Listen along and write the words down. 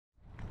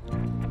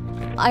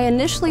I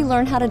initially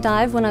learned how to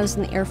dive when I was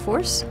in the Air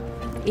Force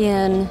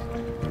in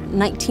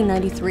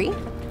 1993.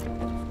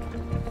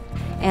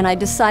 And I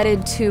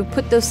decided to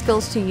put those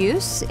skills to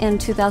use in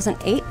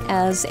 2008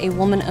 as a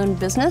woman-owned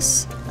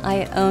business.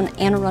 I own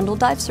Anne Arundel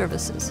Dive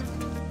Services.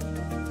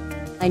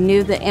 I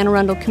knew that Anne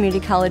Arundel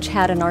Community College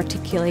had an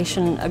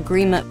articulation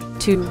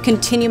agreement to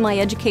continue my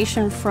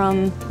education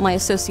from my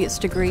associate's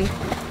degree.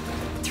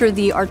 Through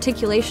the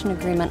articulation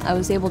agreement, I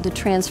was able to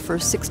transfer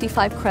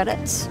 65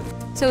 credits.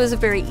 So it was a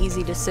very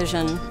easy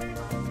decision.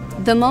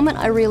 The moment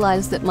I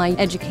realized that my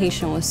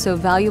education was so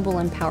valuable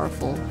and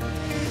powerful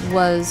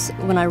was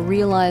when I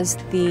realized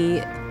the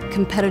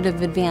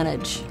competitive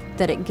advantage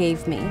that it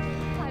gave me,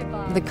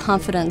 the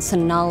confidence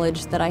and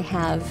knowledge that I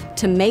have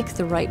to make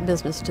the right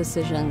business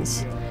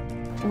decisions.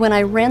 When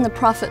I ran the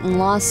profit and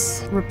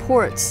loss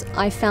reports,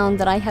 I found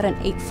that I had an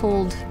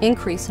 8-fold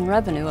increase in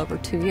revenue over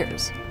 2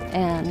 years.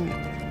 And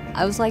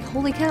I was like,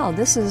 holy cow,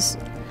 this is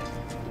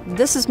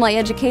my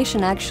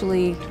education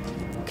actually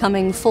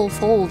coming full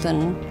fold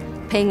and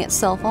paying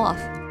itself off.